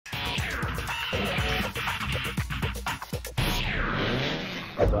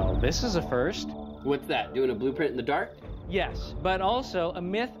Well, this is a first. What's that, doing a blueprint in the dark? Yes, but also a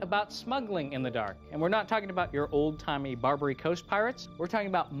myth about smuggling in the dark. And we're not talking about your old-timey Barbary Coast pirates. We're talking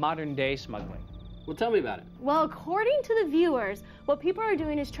about modern-day smuggling. Well, tell me about it. Well, according to the viewers, what people are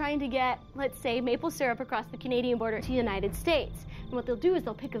doing is trying to get, let's say, maple syrup across the Canadian border to the United States. And what they'll do is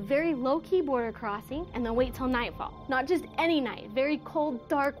they'll pick a very low-key border crossing and they'll wait till nightfall. Not just any night, very cold,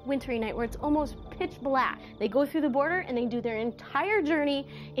 dark, wintry night where it's almost pitch black. They go through the border and they do their entire journey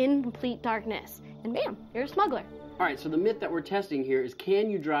in complete darkness. And bam, you're a smuggler. All right, so the myth that we're testing here is, can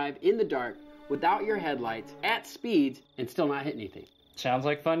you drive in the dark without your headlights at speeds and still not hit anything? Sounds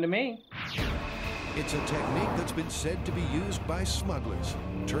like fun to me. It's a technique that's been said to be used by smugglers.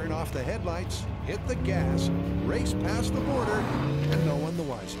 Turn off the headlights, hit the gas, race past the border, and no one the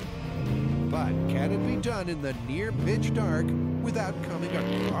wiser. But can it be done in the near pitch dark without coming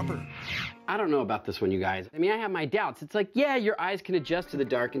a cropper? I don't know about this one, you guys. I mean, I have my doubts. It's like, yeah, your eyes can adjust to the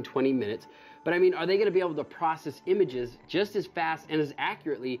dark in 20 minutes, but I mean, are they gonna be able to process images just as fast and as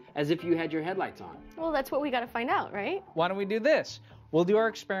accurately as if you had your headlights on? Well, that's what we gotta find out, right? Why don't we do this? We'll do our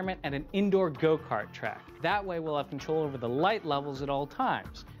experiment at an indoor go-kart track. That way we'll have control over the light levels at all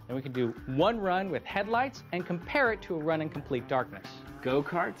times. Then we can do one run with headlights and compare it to a run in complete darkness.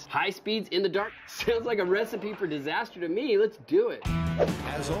 Go-karts? High speeds in the dark? Sounds like a recipe for disaster to me. Let's do it.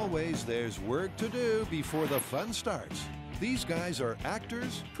 As always, there's work to do before the fun starts. These guys are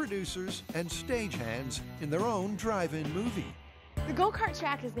actors, producers, and stagehands in their own drive-in movie. The go-kart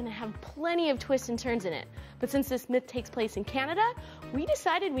track is going to have plenty of twists and turns in it, but since this myth takes place in Canada, we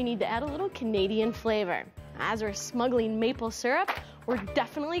decided we need to add a little Canadian flavor. As we're smuggling maple syrup, we're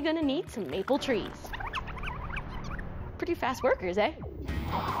definitely going to need some maple trees. Pretty fast workers, eh?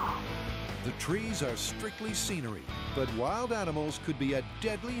 The trees are strictly scenery, but wild animals could be a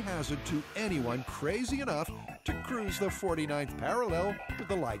deadly hazard to anyone crazy enough to cruise the 49th parallel with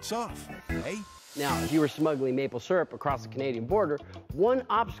the lights off, eh? Now, if you were smuggling maple syrup across the Canadian border, one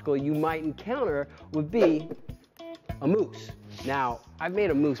obstacle you might encounter would be a moose. Now, I've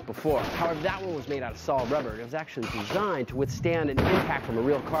made a moose before. However, that one was made out of solid rubber. It was actually designed to withstand an impact from a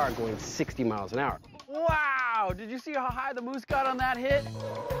real car going 60 miles an hour. Wow! Did you see how high the moose got on that hit?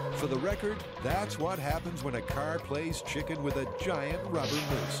 For the record, that's what happens when a car plays chicken with a giant rubber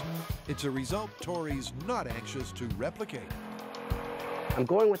moose. It's a result Tori's not anxious to replicate. I'm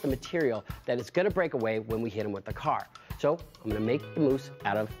going with the material that is going to break away when we hit him with the car. So I'm going to make the moose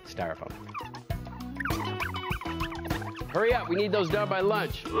out of styrofoam. Hurry up, we need those done by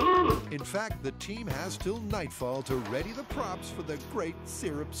lunch. In fact, the team has till nightfall to ready the props for the great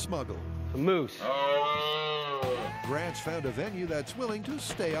syrup smuggle. A moose. Grant's found a venue that's willing to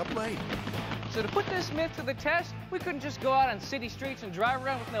stay up late. So to put this myth to the test, we couldn't just go out on city streets and drive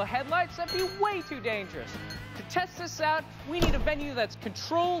around with no headlights. That'd be way too dangerous. To test this out, we need a venue that's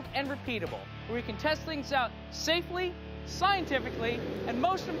controlled and repeatable, where we can test things out safely, scientifically, and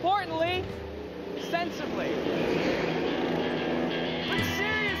most importantly, sensibly. But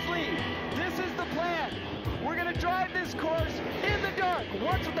seriously, this is the plan. We're gonna drive this course in the dark,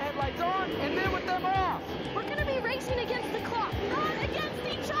 once with the headlights on and then with them off. We're going to be racing against the clock, not against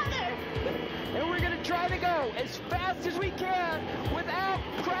each other. And we're gonna try to go as fast as we can without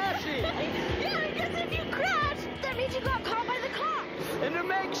crashing. Yeah, because if you crash, that means you got caught by the cops. And to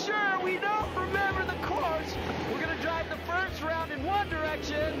make sure we don't remember the course, we're gonna drive the first round in one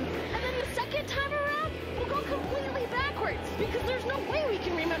direction. And then the second time around, we'll go completely backwards, because there's no way we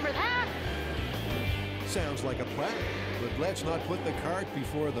can remember that. Sounds like a plan, but let's not put the cart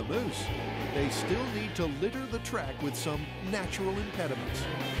before the moose. They still need to litter the track with some natural impediments.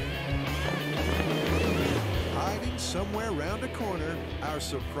 Hiding somewhere around a corner, our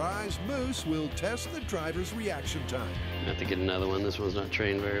surprise moose will test the driver's reaction time. I have to get another one. This one's not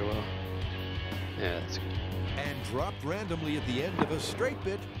trained very well. Yeah, that's good. And dropped randomly at the end of a straight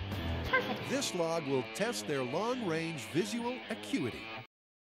bit, Perfect. this log will test their long-range visual acuity.